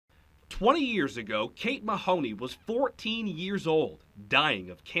20 years ago, Kate Mahoney was 14 years old, dying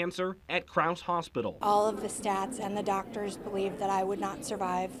of cancer at Crouse Hospital. All of the stats and the doctors believed that I would not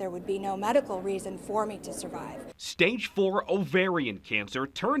survive. There would be no medical reason for me to survive. Stage 4 ovarian cancer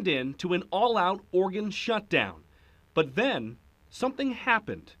turned into an all-out organ shutdown. But then, something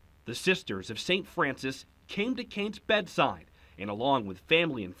happened. The Sisters of St. Francis came to Kate's bedside and, along with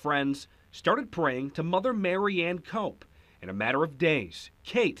family and friends, started praying to Mother Marianne Cope. In a matter of days,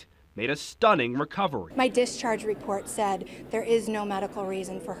 Kate made a stunning recovery. My discharge report said there is no medical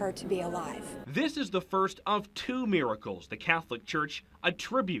reason for her to be alive. This is the first of 2 miracles the Catholic Church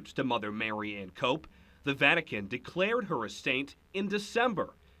attributes to Mother Marianne Cope. The Vatican declared her a saint in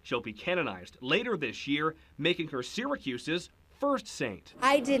December. She'll be canonized later this year, making her Syracuse's first saint.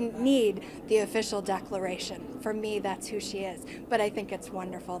 I didn't need the official declaration. For me, that's who she is. But I think it's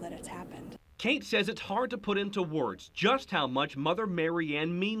wonderful that it's happened. Kate says it's hard to put into words just how much Mother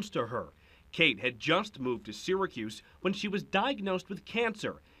Marianne means to her. Kate had just moved to Syracuse when she was diagnosed with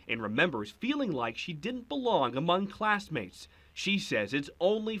cancer and remembers feeling like she didn't belong among classmates. She says it's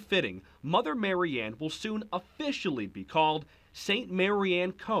only fitting Mother Marianne will soon officially be called St.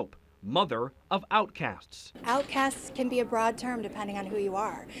 Marianne Cope, Mother of Outcasts. Outcasts can be a broad term depending on who you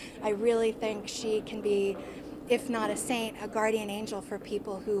are. I really think she can be, if not a saint, a guardian angel for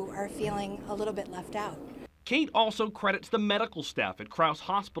people who are feeling a little bit left out. Kate also credits the medical staff at Crouse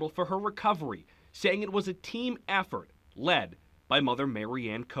Hospital for her recovery, saying it was a team effort led by Mother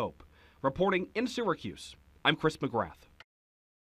Marianne Cope. Reporting in Syracuse, I'm Chris McGrath.